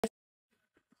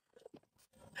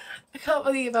I can't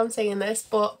believe I'm saying this,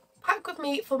 but packed with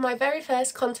me for my very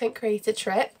first content creator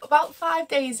trip. About 5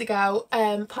 days ago,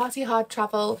 Party Hard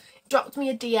Travel dropped me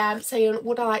a DM saying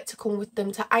would I like to come with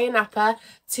them to NAPA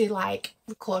to like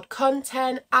record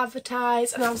content,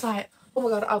 advertise, and I was like, oh my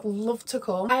god, I'd love to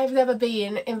come. I've never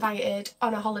been invited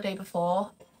on a holiday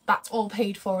before that's all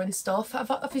paid for and stuff.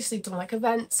 I've obviously done like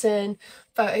events and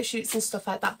photo shoots and stuff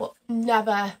like that, but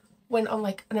never went on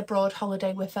like an abroad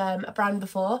holiday with a brand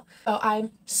before. So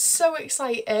I'm so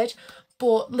excited,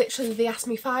 but literally they asked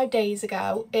me 5 days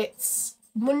ago. It's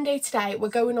Monday today, we're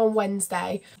going on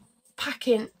Wednesday.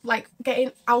 Packing, like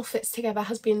getting outfits together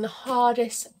has been the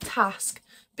hardest task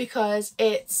because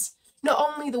it's not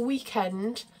only the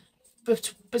weekend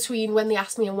between when they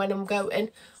asked me and when I'm going,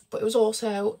 but it was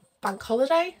also bank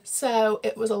holiday, so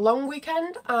it was a long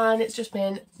weekend and it's just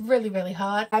been really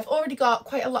hard. I've already got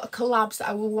quite a lot of collabs that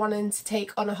I was wanting to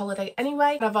take on a holiday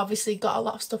anyway, and I've obviously got a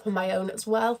lot of stuff on my own as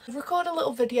well. I've recorded a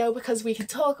little video because we can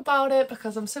talk about it,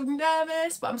 because I'm so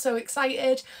nervous but I'm so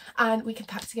excited and we can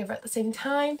pack together at the same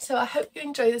time. So I hope you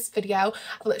enjoy this video.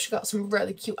 I've literally got some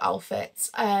really cute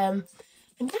outfits, and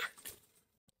yeah.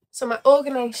 So my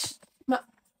organisation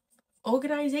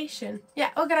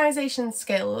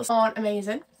skills aren't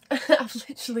amazing. I've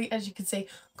literally, as you can see,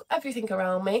 got everything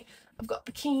around me. I've got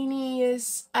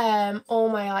bikinis, all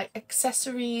my like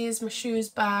accessories, my shoes,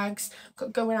 bags,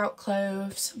 got going out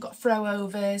clothes, I've got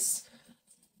throwovers,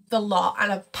 the lot,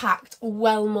 and I've packed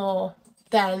well more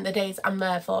than the days I'm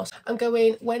there for. I'm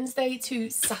going Wednesday to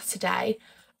Saturday.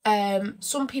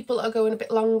 Some people are going a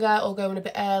bit longer or going a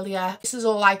bit earlier. This is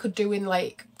all I could do in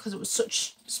like, because it was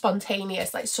such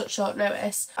spontaneous, like such short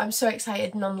notice. I'm so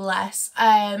excited nonetheless.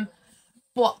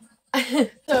 But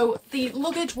so the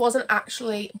luggage wasn't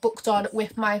actually booked on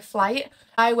with my flight.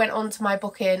 I went on to my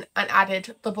booking and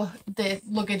added the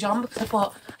luggage on because I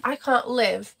thought I can't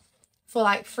live for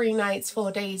like 3 nights,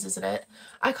 4 days, isn't it?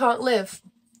 I can't live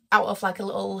out of like a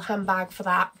little handbag for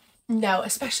that. No,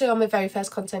 especially on my very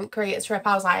first content creator trip.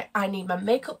 I was like, I need my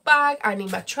makeup bag, I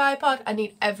need my tripod, I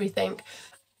need everything.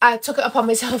 I took it upon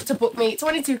myself to book me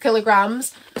 22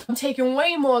 kilograms. I'm taking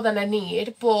way more than I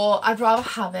need, but I'd rather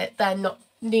have it than not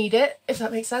need it, if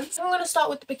that makes sense. I'm going to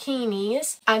start with the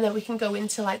bikinis and then we can go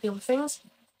into like the other things.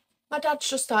 My dad's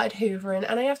just started hoovering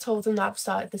and I have told him that I've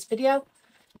started this video,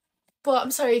 but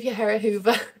I'm sorry if you hear a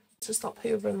hoover. To stop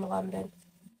hoovering the landing.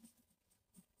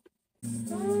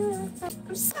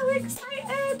 I'm so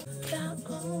excited!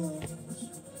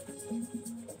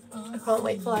 I can't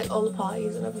wait for like all the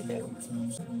parties and everything.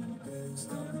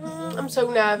 I'm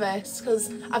so nervous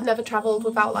because I've never travelled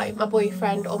without like my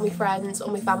boyfriend or my friends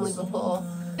or my family before.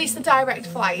 At least the direct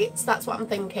flights, that's what I'm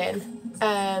thinking.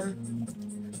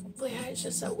 But yeah, it's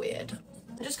just so weird.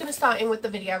 I'm just gonna start in with the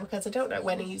video because I don't know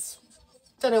when he's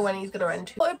gonna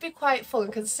end. But it'd be quite fun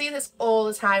because I see this all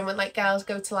the time when like girls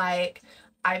go to like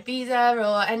Ibiza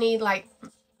or any like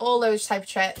all those type of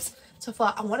trips. So I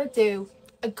thought I want to do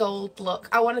a gold look.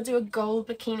 I want to do a gold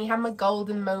bikini, have my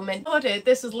golden moment. I ordered,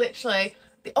 this was literally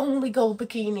the only gold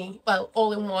bikini, well,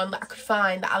 all in one that I could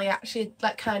find that I actually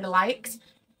like kind of liked.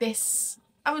 This,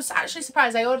 I was actually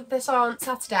surprised. I ordered this on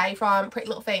Saturday from Pretty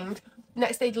Little Thing,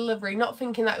 next day delivery, not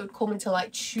thinking that it would come until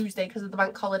like Tuesday because of the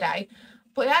bank holiday.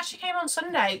 But it actually came on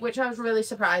Sunday, which I was really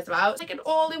surprised about. It's like an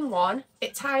all-in-one.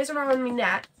 It ties around my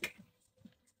neck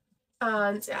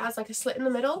and it has like a slit in the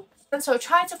middle. And so I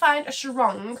tried to find a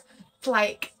sarong to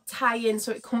like tie in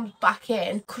so it comes back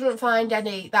in. Couldn't find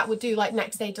any that would do like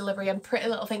next day delivery, and Pretty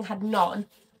Little Thing had none.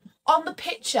 On the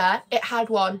picture it had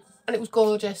one and it was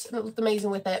gorgeous and it looked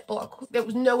amazing with it, but it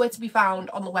was nowhere to be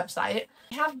found on the website.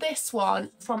 I have this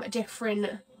one from a different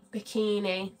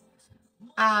bikini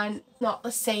and not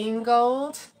the same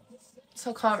gold,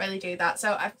 so I can't really do that.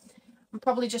 So I'm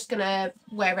probably just gonna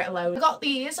wear it alone. I got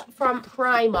these from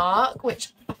Primark,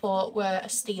 which I thought were a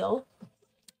steal.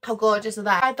 How gorgeous are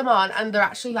they? I tried them on and they're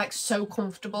actually like so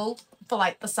comfortable for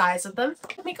like the size of them.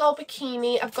 My gold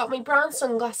bikini, I've got my brown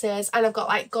sunglasses and I've got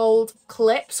like gold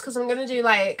clips because I'm gonna do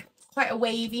like quite a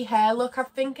wavy hair look, I'm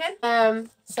thinking. So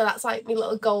that's like my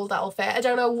little gold outfit. I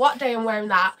don't know what day I'm wearing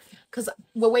that because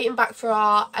we're waiting back for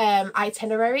our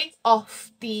itinerary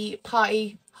off the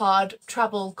Party Hard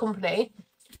Travel Company.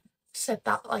 Said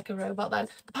that like a robot then.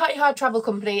 The Party Hard Travel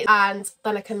Company, and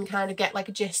then I can kind of get like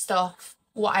a gist of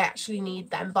what I actually need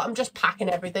then. But I'm just packing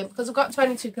everything because I've got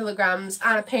 22 kilograms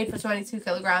and I paid for 22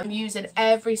 kilograms. I'm using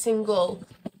every single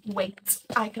weight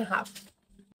I can have.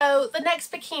 So the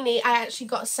next bikini I actually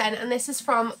got sent, and this is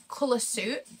from Colour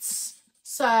Suits.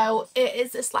 So it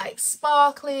is this like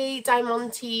sparkly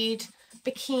diamantine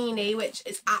bikini which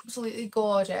is absolutely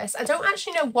gorgeous. I don't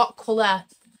actually know what colour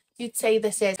you'd say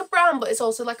this is a brown, but it's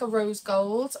also like a rose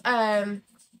gold.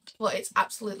 But it's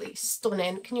absolutely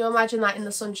stunning. Can you imagine that in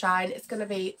the sunshine? It's going to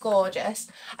be gorgeous.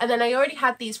 And then I already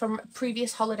had these from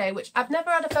previous holiday, which I've never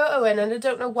had a photo in, and I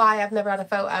don't know why I've never had a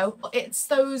photo. But it's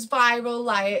those viral,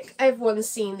 like, everyone's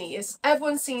seen these.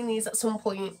 Everyone's seen these at some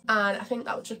point, and I think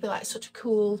that would just be like such a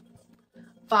cool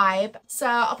vibe. So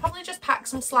I'll probably just pack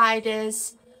some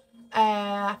sliders.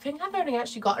 I think I've only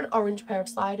actually got an orange pair of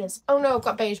sliders. Oh no, I've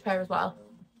got a beige pair as well.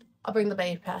 I'll bring the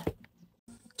beige pair.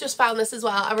 Just found this as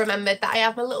well. I remembered that I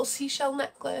have my little seashell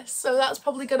necklace, so that's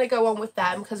probably going to go on with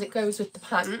them because it goes with the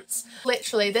pants.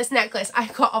 Literally, this necklace I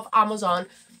got off Amazon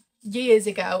years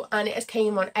ago, and it has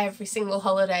came on every single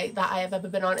holiday that I have ever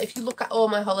been on. If you look at all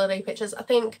my holiday pictures, I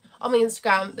think on my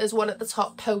Instagram there's one at the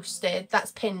top posted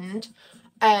that's pinned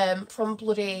from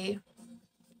bloody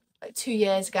like 2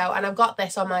 years ago, and I've got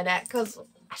this on my neck because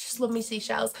I just love me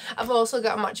seashells. I've also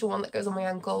got a matching one that goes on my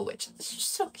ankle, which is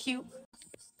just so cute.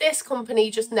 This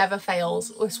company just never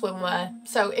fails with swimwear,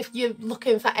 so if you're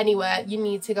looking for anywhere, you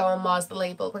need to go on Mars the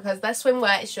Label because their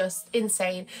swimwear is just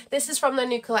insane. This is from their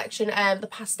new collection, the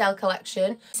pastel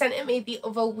collection. Sent it me the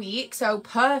other week, so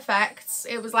perfect.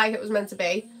 It was like it was meant to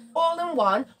be. All in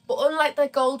one, but unlike the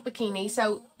gold bikini,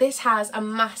 so this has a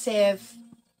massive,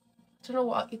 I don't know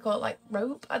what you call it, like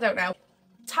rope? I don't know.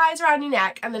 Ties around your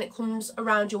neck and then it comes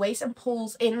around your waist and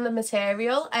pulls in the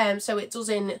material, so it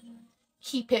doesn't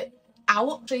keep it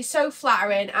out. It's so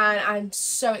flattering and I'm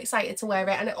so excited to wear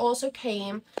it, and it also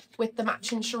came with the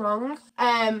matching sarong.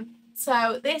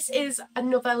 So this is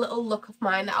another little look of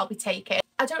mine that I'll be taking.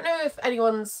 I don't know if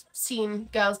anyone's seen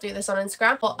girls do this on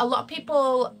Instagram, but a lot of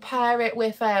people pair it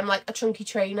with like a chunky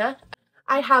trainer.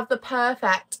 I have the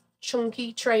perfect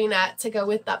chunky trainer to go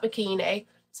with that bikini.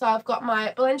 So I've got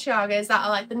my Balenciagas that are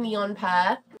like the neon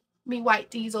pair, my white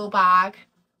diesel bag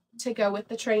to go with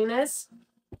the trainers.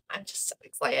 I'm just so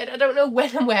excited. I don't know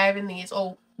when I'm wearing these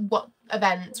or what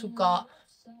events we've got,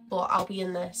 but I'll be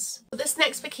in this. But this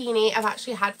next bikini I've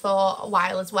actually had for a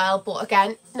while as well, but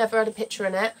again, never had a picture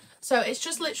in it. So it's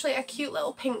just literally a cute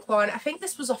little pink one. I think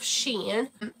this was off Shein.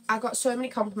 I got so many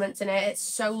compliments in it. It's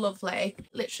so lovely.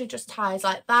 Literally just ties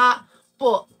like that,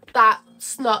 but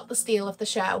that's not the steal of the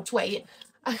show. Wait,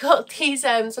 I got these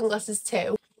sunglasses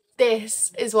too.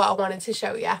 This is what I wanted to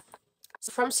show you.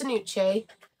 So from Sanucci.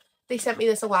 They sent me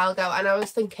this a while ago and I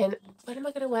was thinking, when am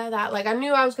I going to wear that? Like, I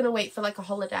knew I was going to wait for like a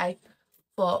holiday,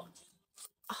 but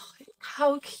oh,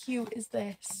 how cute is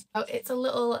this? Oh, it's a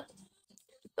little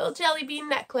jelly bean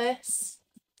necklace.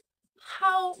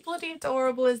 How bloody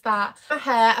adorable is that? My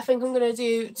hair, I think I'm going to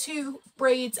do 2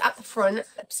 braids at the front,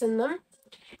 clips in them.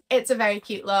 It's a very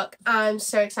cute look. I'm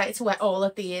so excited to wear all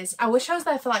of these. I wish I was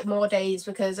there for like more days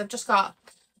because I've just got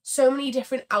so many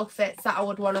different outfits that I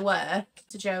would want to wear.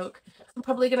 It's a joke. I'm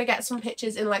probably going to get some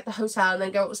pictures in like the hotel and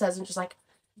then go upstairs and just like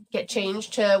get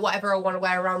changed to whatever I want to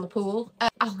wear around the pool.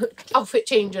 Outfit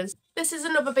changes. This is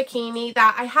another bikini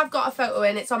that I have got a photo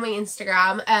in. It's on my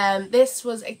Instagram. This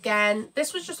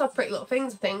was just off Pretty Little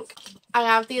Things, I think. I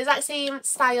have the exact same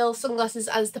style sunglasses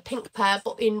as the pink pair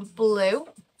but in blue.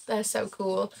 They're so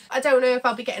cool. I don't know if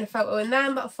I'll be getting a photo in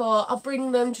them, but I thought I'll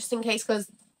bring them just in case because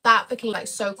that bikini is like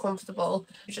so comfortable.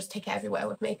 You just take it everywhere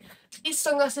with me. These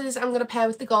sunglasses I'm going to pair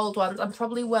with the gold ones. I'm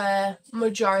probably wear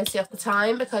majority of the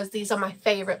time because these are my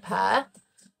favourite pair.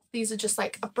 These are just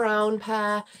like a brown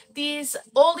pair.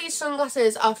 All these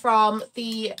sunglasses are from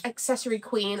the Accessory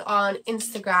Queen on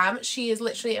Instagram. She is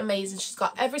literally amazing. She's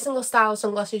got every single style of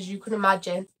sunglasses you can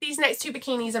imagine. These next 2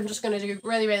 bikinis I'm just going to do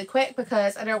really, really quick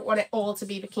because I don't want it all to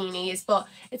be bikinis. But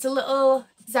it's a little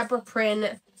zebra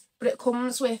print. But it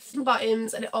comes with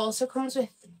bottoms and it also comes with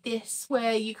this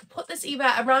where you can put this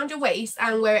either around your waist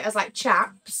and wear it as like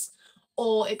chaps,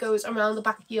 or it goes around the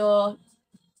back of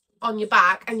on your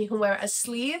back and you can wear it as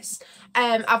sleeves.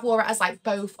 I've wore it as like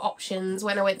both options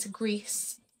when I went to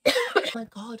Greece. Oh my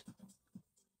god.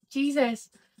 Jesus.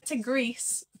 To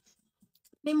Greece.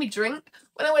 Made me drink.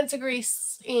 When I went to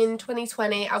Greece in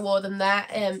 2020, I wore them there.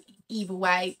 Either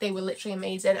way, they were literally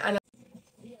amazing. And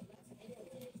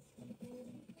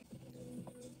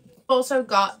also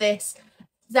got this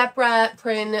zebra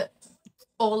print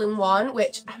all-in-one,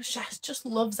 which I just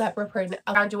love zebra print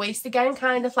around your waist again,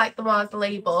 kind of like the Mars the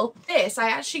Label. This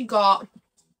I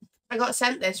got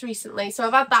sent this recently, so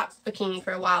I've had that bikini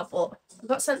for a while, but I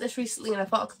got sent this recently and I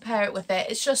thought I'd compare it with it.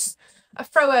 It's just a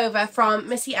throw over from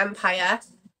Missy Empire.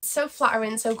 It's so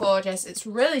flattering, so gorgeous. It's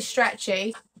really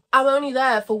stretchy. I'm only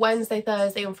there for Wednesday,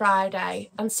 Thursday and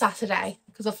Friday and Saturday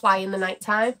because I fly in the night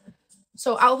time.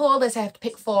 So out of all this, I have to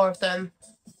pick 4 of them.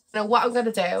 Now what I'm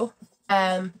going to do,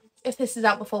 if this is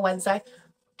out before Wednesday,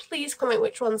 please comment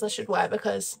which ones I should wear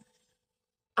because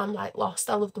I'm like lost.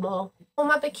 I love them all. All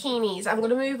my bikinis, I'm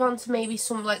going to move on to maybe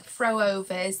some like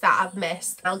throwovers that I've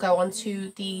missed. I'll go on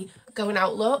to the going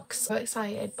out looks. So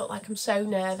excited, but like I'm so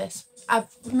nervous. I've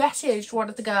messaged one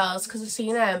of the girls because I've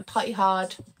seen Party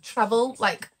Hard Travel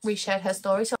like reshared her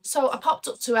story. So I popped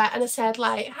up to her and I said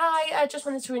like, hi, I just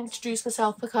wanted to introduce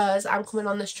myself because I'm coming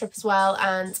on this trip as well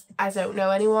and I don't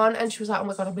know anyone. And she was like, oh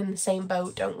my god, I'm in the same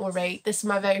boat, don't worry. This is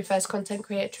my very first content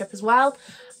creator trip as well.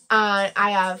 And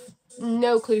I have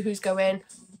no clue who's going.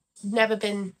 Never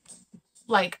been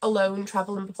like alone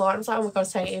traveling before. I was like, oh my god,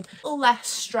 same. A little less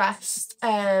stressed.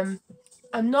 I'm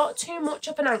not too much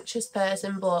of an anxious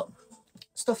person, but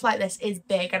stuff like this is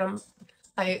big and I'm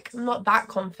not that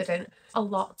confident. A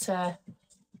lot to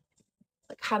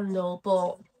like handle,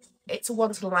 but it's a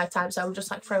once in a lifetime, so I'm just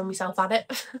like throwing myself at it.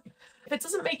 If it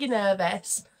doesn't make you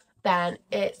nervous, then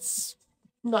it's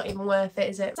not even worth it,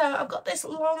 is it? So I've got this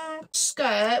long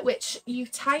skirt which you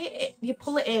tie it, you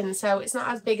pull it in so it's not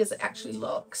as big as it actually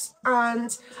looks,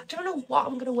 and I don't know what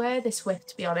I'm gonna wear this with,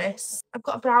 to be honest. I've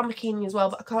got a brown bikini as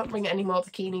well, but I can't bring any more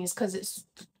bikinis because it's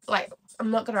like I'm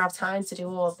not gonna have time to do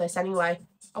all of this anyway.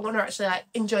 I want to actually like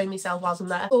enjoy myself whilst I'm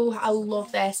there. Oh, I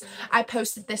love this. I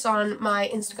posted this on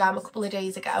my Instagram a couple of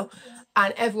days ago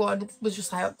and everyone was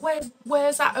just like,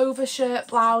 where's that overshirt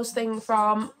blouse thing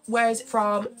from? Where is it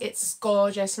from? It's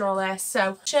gorgeous and all this.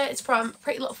 So shirt is from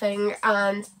Pretty Little Thing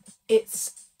and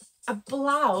it's a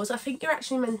blouse. I think you're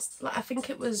actually meant to, like, I think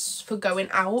it was for going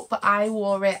out, but I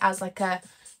wore it as like a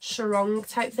sarong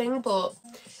type thing, but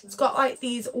it's got like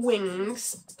these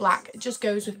wings, black. It just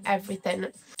goes with everything.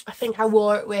 I think I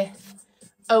wore it with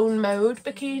Own Mode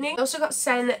bikini. I also got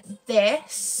sent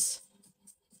this,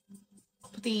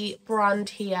 the brand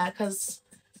here, because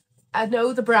I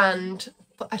know the brand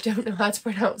but I don't know how to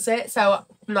pronounce it, so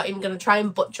I'm not even going to try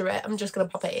and butcher it. I'm just going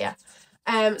to pop it here.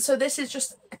 So this is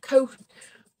just a crochet?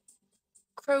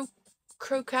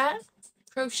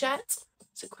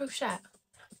 Is it crochet?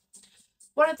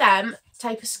 One of them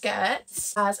type of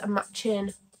skirts has a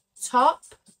matching top.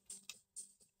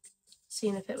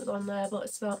 Seeing if it was on there, but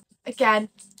it's not. Again,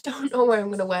 don't know where I'm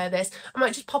going to wear this. I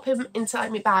might just pop him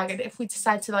inside my bag, and if we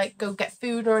decide to like go get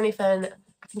food or anything,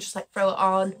 I can just like throw it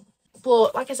on.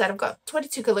 But like I said, I've got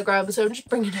 22 kilograms, so I'm just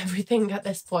bringing everything at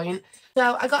this point.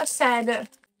 So I got a set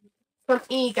from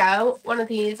Ego, one of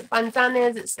these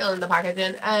bandanas. It's still in the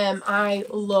packaging. I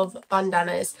love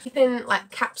bandanas. Anything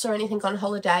like caps or anything on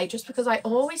holiday, just because I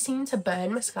always seem to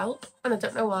burn my scalp and I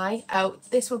don't know why. Oh,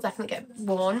 this will definitely get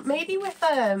worn. Maybe with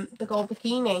the gold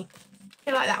bikini. I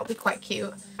feel like that would be quite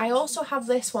cute. I also have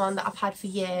this one that I've had for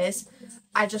years.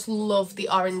 I just love the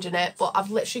orange in it, but I've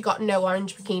literally got no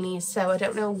orange bikinis, so I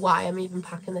don't know why I'm even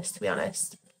packing this, to be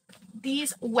honest.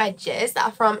 These wedges that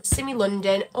are from Simi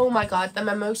London, oh my god, they're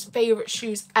my most favourite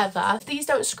shoes ever. If these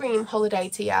don't scream holiday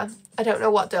to you, I don't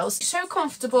know what does. So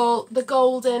comfortable, the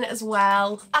golden as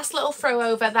well. Last little throw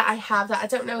over that I have that I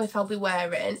don't know if I'll be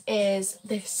wearing is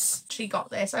this. She got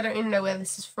this, I don't even know where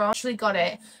this is from. Actually got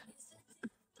it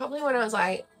probably when I was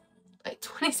like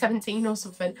 2017 or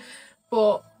something,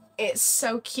 but it's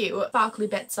so cute. Sparkly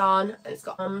bits on, and it's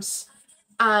got arms.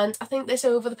 And I think this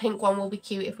over the pink one will be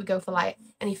cute if we go for like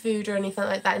any food or anything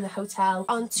like that in the hotel.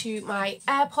 Onto my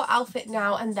airport outfit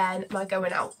now, and then my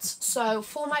going out. So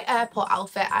for my airport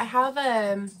outfit, I have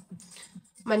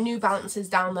my New Balances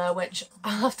down there, which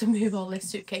I'll have to move all this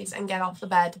suitcase and get off the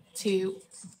bed to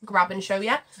grab and show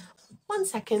you. 1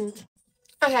 second.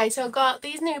 Okay, so I got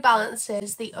these New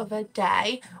Balances the other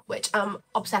day, which I'm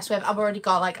obsessed with. I've already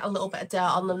got like a little bit of dirt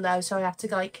on them though, so I have to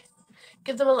like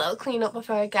give them a little clean up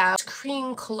before I go. It's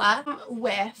cream colour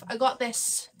with, I got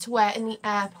this to wear in the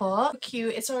airport.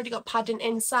 Cute, it's already got padding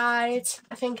inside.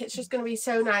 I think it's just going to be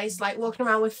so nice, like walking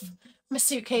around with my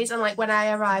suitcase, and like when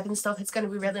I arrive and stuff, it's going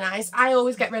to be really nice. I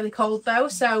always get really cold though,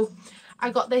 so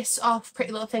I got this off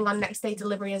Pretty Little Thing on next day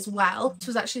delivery as well. It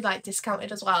was actually like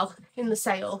discounted as well in the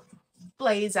sale.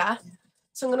 Blazer.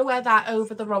 So I'm going to wear that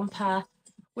over the romper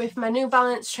with my New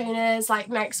Balance trainers, like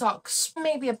Nike socks,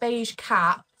 maybe a beige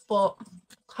cap, but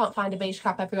can't find a beige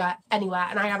cap anywhere,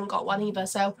 and I haven't got one either,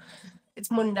 so it's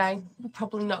Monday. I'm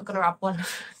probably not going to have one.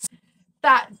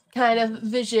 That kind of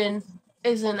vision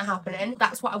isn't happening.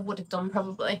 That's what I would have done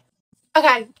probably.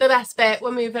 Okay, the best bit,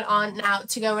 we're moving on now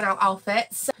to going out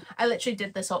outfits. I literally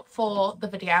did this up for the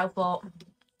video, but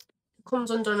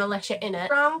comes undone unless you're in it.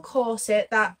 Brown corset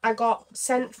that I got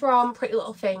sent from Pretty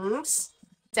Little Things.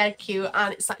 Dead cute,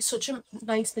 and it's like such a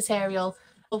nice material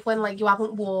of when like you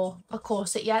haven't wore a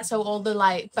corset yet, so all the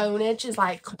like bonage is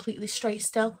like completely straight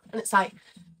still, and it's like,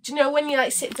 do you know when you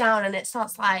like sit down and it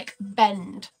starts like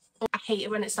bend? I hate it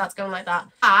when it starts going like that.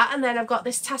 And then I've got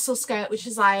this tassel skirt, which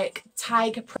is like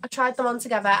tiger print. I tried them on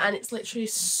together and it's literally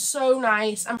so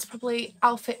nice. And it's probably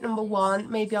outfit number 1,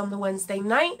 maybe on the Wednesday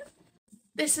night.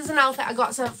 This is an outfit I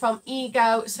got sent from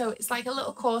Ego, so it's like a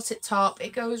little corset top.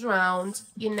 It goes around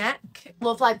your neck.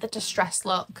 Love like the distressed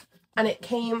look. And it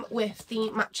came with the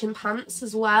matching pants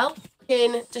as well.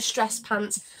 In distressed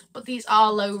pants, but these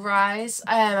are low rise.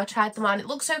 I tried them on. It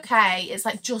looks okay. It's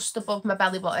like just above my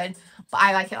belly button, but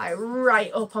I like it like right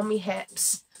up on my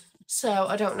hips. So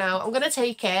I don't know. I'm gonna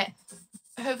take it.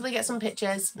 Hopefully get some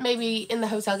pictures. Maybe in the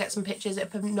hotel get some pictures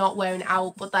if I'm not wearing it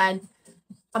out, but then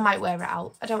I might wear it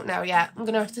out. I don't know yet. I'm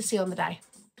gonna have to see on the day.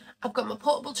 I've got my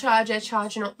portable charger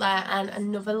charging up there and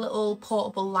another little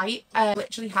portable light.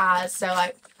 Literally has so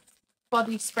like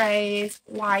body sprays,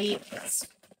 wipes,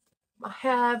 my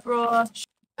hairbrush,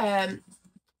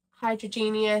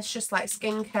 Hydrogenius, just like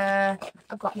skincare.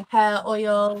 I've got my hair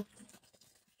oil,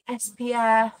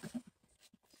 SPF.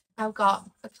 I've got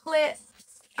the clips.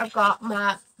 I've got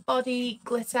my body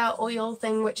glitter oil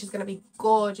thing, which is going to be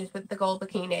gorgeous with the gold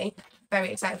bikini.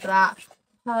 Very excited for that.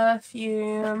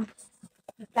 Perfume.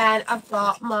 Then I've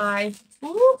got my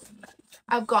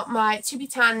to be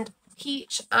tanned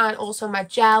peach and also my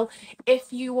gel.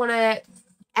 If you want to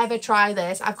ever try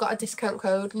this, I've got a discount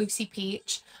code Lucy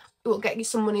Peach. It will get you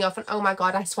some money off, and oh my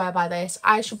god, I swear by this.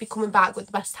 I should be coming back with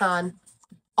the best tan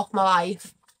of my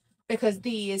life, because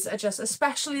these are just,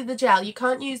 especially the gel, you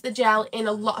can't use the gel in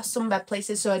a lot of sunbed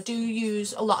places, so I do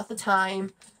use a lot of the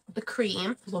time the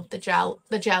cream. Love the gel.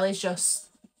 The gel is just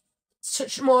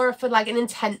such more for like an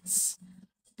intense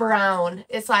brown.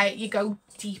 It's like you go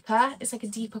deeper. It's like a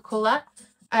deeper colour.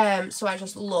 So I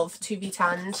just love to be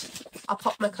tanned. I'll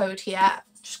pop my code here.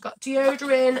 Just got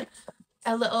deodorant,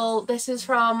 a little, this is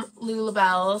from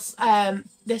Lulabelle's.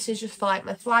 This is just for like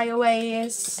my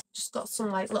flyaways. Just got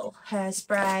some like little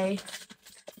hairspray.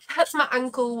 That's my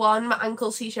ankle one, my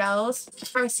ankle seashells.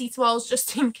 Paracetamols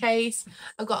just in case.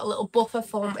 I've got a little buffer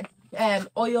for my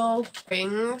oil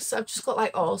rings. I've just got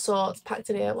like all sorts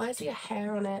packed in here. Why is there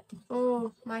hair on it?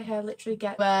 Oh, my hair literally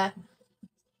gets where.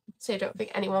 So I don't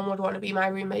think anyone would want to be my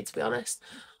roommate, to be honest.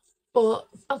 But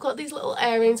I've got these little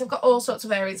earrings. I've got all sorts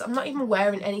of earrings. I'm not even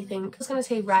wearing anything. I was going to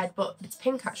say red, but it's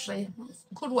pink actually.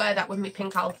 Could wear that with my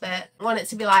pink outfit. I want it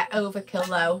to be like overkill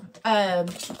though.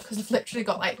 Because I've literally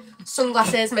got like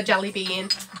sunglasses, my jelly bean.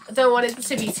 I don't want it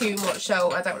to be too much,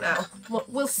 so I don't know.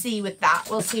 We'll see with that.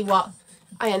 We'll see what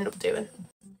I end up doing.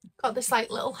 Got this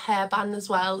like little hairband as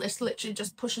well. This literally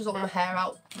just pushes all my hair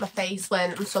out my face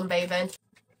when I'm sunbathing.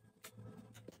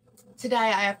 Today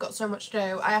I have got so much to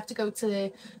do. I have to go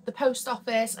to the post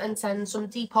office and send some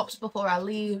Depop before I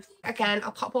leave. Again,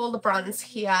 I'll pop all the brands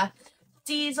here.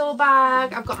 Diesel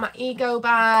bag, I've got my Ego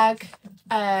bag,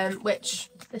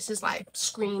 which this is like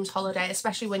screams holiday,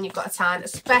 especially when you've got a tan,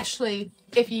 especially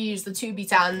if you use the to be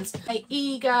tans. My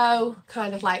Ego,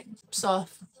 kind of like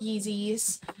soft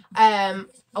Yeezys. I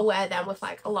wear them with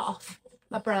like a lot of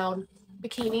my brown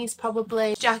bikinis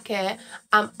probably. Jacket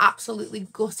I'm absolutely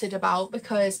gutted about,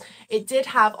 because it did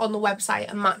have on the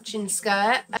website a matching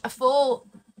skirt. I thought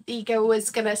Ego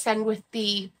was gonna send with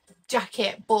the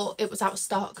jacket, but it was out of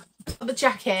stock. The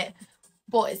jacket,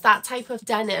 but it's that type of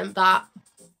denim that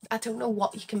I don't know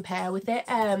what you can pair with it.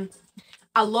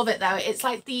 I love it though. It's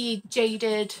like the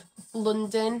Jaded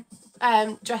London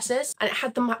dresses, and it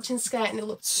had the matching skirt and it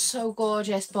looked so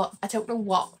gorgeous, but I don't know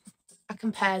what I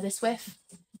can pair this with,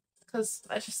 because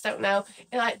I just don't know.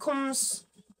 It like comes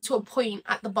to a point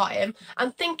at the bottom.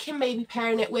 I'm thinking maybe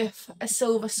pairing it with a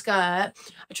silver skirt.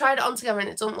 I tried it on together and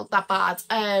it doesn't look that bad.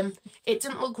 It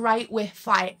didn't look right with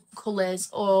like colours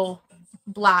or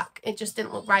black. It just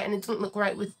didn't look right, and it doesn't look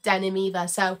right with denim either,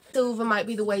 so silver might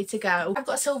be the way to go. I've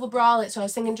got a silver bralette, so I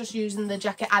was thinking just using the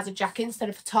jacket as a jacket instead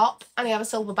of a top, and I have a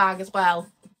silver bag as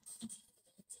well.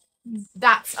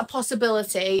 That's a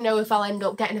possibility. You know, if I'll end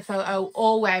up getting a photo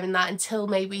or wearing that until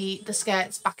maybe the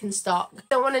skirt's back in stock. I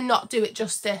don't want to not do it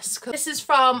justice, because this is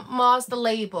from Mars the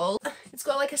Label. It's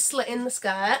got like a slit in the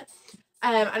skirt,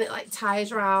 and it like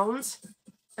ties around,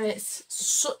 and it's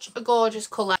such a gorgeous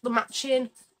colour. The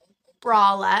matching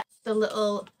bralette, the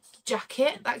little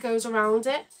jacket that goes around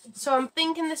it. So I'm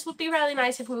thinking this would be really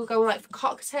nice if we were going like for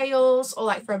cocktails or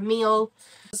like for a meal.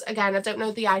 Again, I don't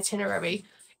know the itinerary.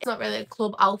 It's not really a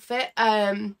club outfit, but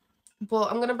I'm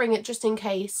going to bring it just in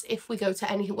case if we go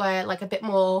to anywhere like a bit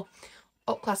more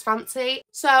up class fancy.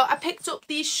 So I picked up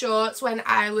these shorts when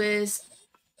I was,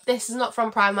 this is not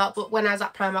from Primark, but when I was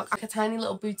at Primark, like a tiny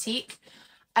little boutique.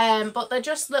 But they're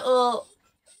just little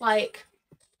like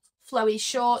flowy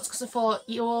shorts, because I thought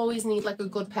you always need like a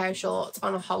good pair of shorts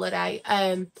on a holiday.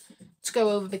 to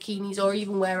go over bikinis or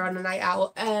even wear on a night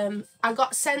out. I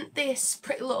got sent this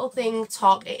Pretty Little Thing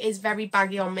top. It is very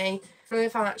baggy on me. I don't know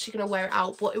if I'm actually going to wear it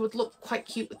out, but it would look quite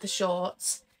cute with the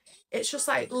shorts. It's just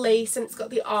like lace and it's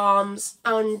got the arms,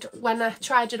 and when I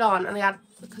tried it on and I had,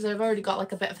 because I've already got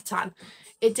like a bit of a tan,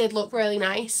 it did look really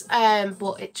nice,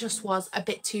 but it just was a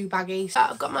bit too baggy. So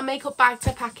I've got my makeup bag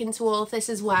to pack into all of this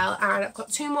as well, and I've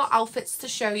got 2 more outfits to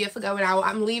show you for going out.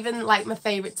 I'm leaving like my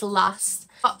favourite to last.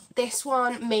 Got this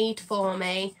one made for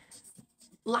me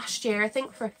last year, I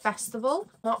think, for a festival.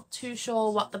 Not too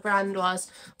sure what the brand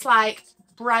was. It's like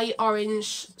bright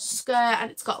orange skirt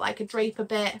and it's got like a draper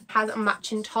bit, has a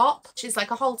matching top, which is like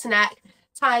a halter neck,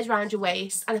 ties around your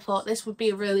waist, and I thought this would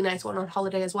be a really nice one on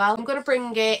holiday as well. I'm gonna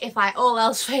bring it if like all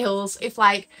else fails, if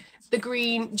like the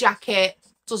green jacket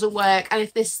doesn't work and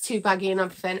if this is too baggy and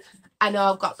everything. I know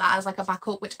I've got that as like a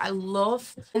backup, which I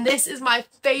love. And this is my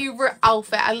favourite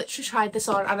outfit. I literally tried this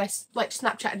on and I like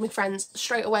Snapchatted my friends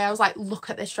straight away. I was like, look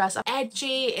at this dress. It's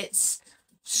edgy, it's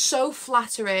so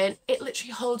flattering. It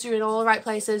literally holds you in all the right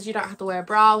places. You don't have to wear a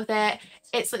bra with it.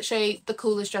 It's literally the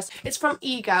coolest dress. It's from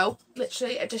Ego,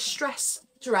 literally a distress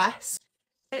dress.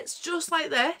 It's just like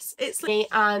this. It's me,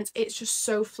 and it's just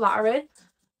so flattering.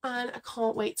 And I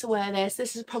can't wait to wear this.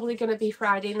 This is probably going to be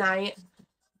Friday night.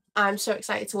 I'm so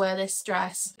excited to wear this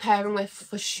dress, pairing with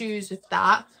for shoes with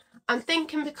that. I'm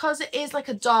thinking because it is like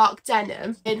a dark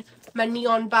denim in my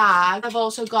neon bag, I've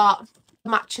also got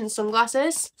matching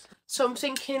sunglasses. So I'm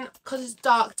thinking because it's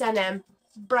dark denim,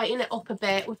 brighten it up a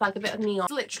bit with like a bit of neon.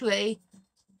 Literally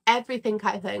everything,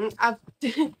 I think. I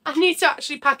need to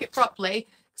actually pack it properly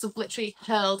because I've literally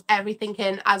hurled everything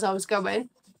in as I was going.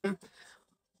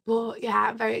 But yeah,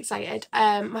 I'm very excited.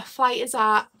 My flight is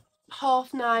at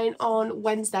 9:30 on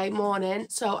Wednesday morning,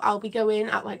 so I'll be going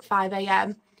at like 5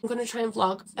 AM. I'm going to try and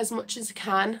vlog as much as I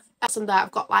can. From there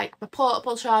I've got like my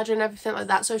portable charger and everything like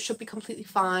that, so it should be completely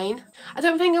fine. I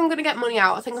don't think I'm going to get money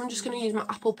out. I think I'm just going to use my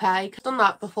Apple Pay. I've done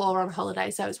that before on holiday,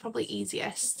 so it's probably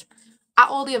easiest. At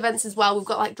all the events as well, we've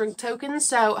got like drink tokens,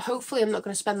 so hopefully I'm not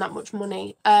going to spend that much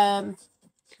money. Yeah,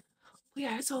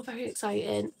 it's all very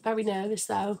exciting. Very nervous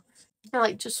though. I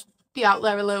like just be out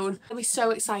there alone. It'll be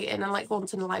so exciting and like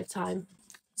once in a lifetime.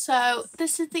 So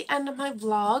this is the end of my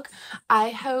vlog. I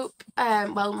hope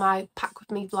well, my pack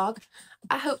with me vlog.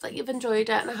 I hope that you've enjoyed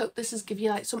it, and I hope this has given you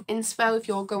like some inspo if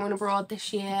you're going abroad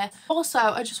this year. Also,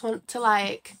 I just want to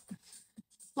like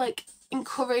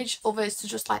encourage others to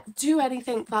just like do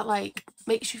anything that like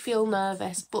makes you feel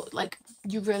nervous, but like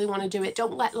you really want to do it.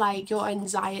 Don't let like your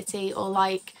anxiety or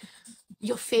like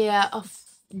your fear of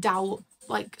doubt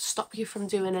like stop you from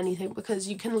doing anything, because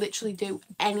you can literally do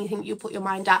anything you put your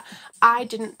mind at. I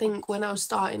didn't think when I was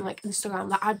starting like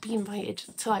Instagram that I'd be invited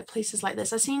to like places like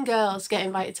this. I've seen girls get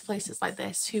invited to places like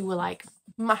this who were like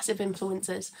massive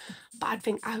influencers, but I'd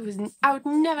think I would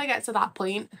never get to that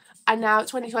point. And now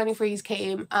 2023's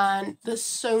came and there's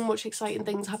so much exciting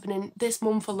things happening this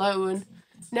month alone,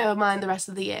 never mind the rest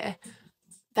of the year.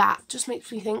 That just makes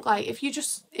me think like if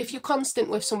you're constant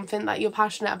with something that you're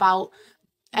passionate about,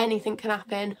 anything can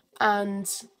happen. And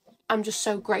I'm just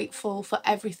so grateful for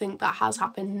everything that has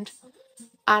happened,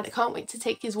 and I can't wait to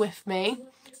take you with me.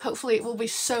 Hopefully it will be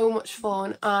so much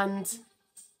fun, and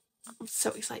I'm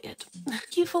so excited.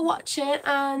 Thank you for watching,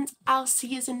 and I'll see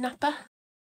you in NAPA.